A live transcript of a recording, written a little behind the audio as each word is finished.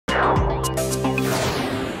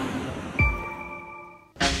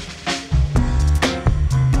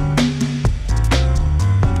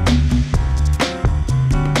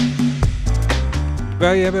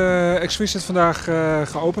Wij hebben Exquisite vandaag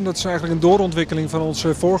geopend. Dat is eigenlijk een doorontwikkeling van ons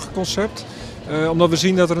vorige concept. Omdat we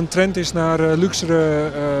zien dat er een trend is naar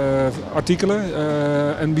luxere artikelen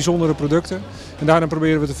en bijzondere producten. En daarin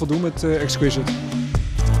proberen we te voldoen met Exquisite.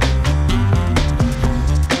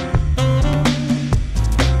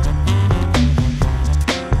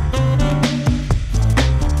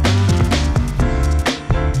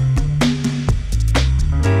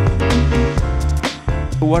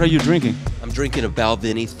 What are you drinking? I'm drinking a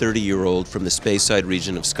Balvenie 30-year-old from the Speyside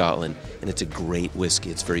region of Scotland, and it's a great whiskey.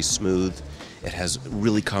 It's very smooth. It has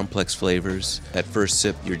really complex flavors. At first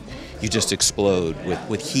sip, you just explode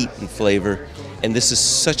with heat and flavor. And this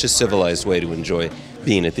is such a civilized way to enjoy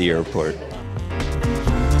being at the airport.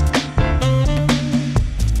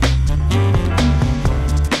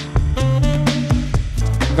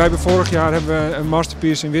 Wij hebben vorig jaar een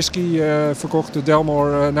masterpiece in whisky verkocht, de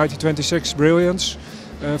Dalmore 1926 Brilliance.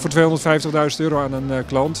 Voor €250.000 aan een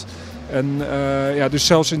klant. En dus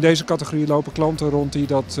zelfs in deze categorie lopen klanten rond die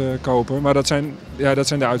dat kopen. Maar dat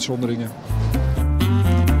zijn de uitzonderingen.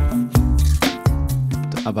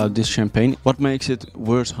 About this champagne, what makes it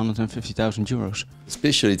worth €150,000?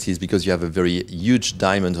 Speciality is because you have a very huge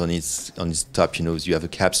diamond on its top. You have a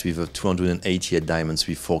caps with 288 diamonds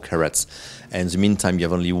with 4 carats. And in the meantime, you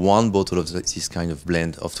have only one bottle of this kind of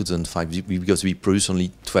blend of 2005 because we produce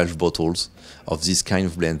only 12 bottles of this kind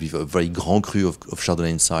of blend with a very grand cru of Chardonnay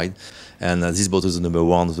inside. And this bottle is the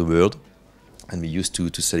 #1 of the world. And we used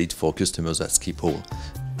to sell it for customers at Schiphol.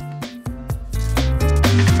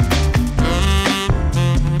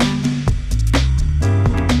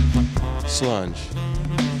 Solange,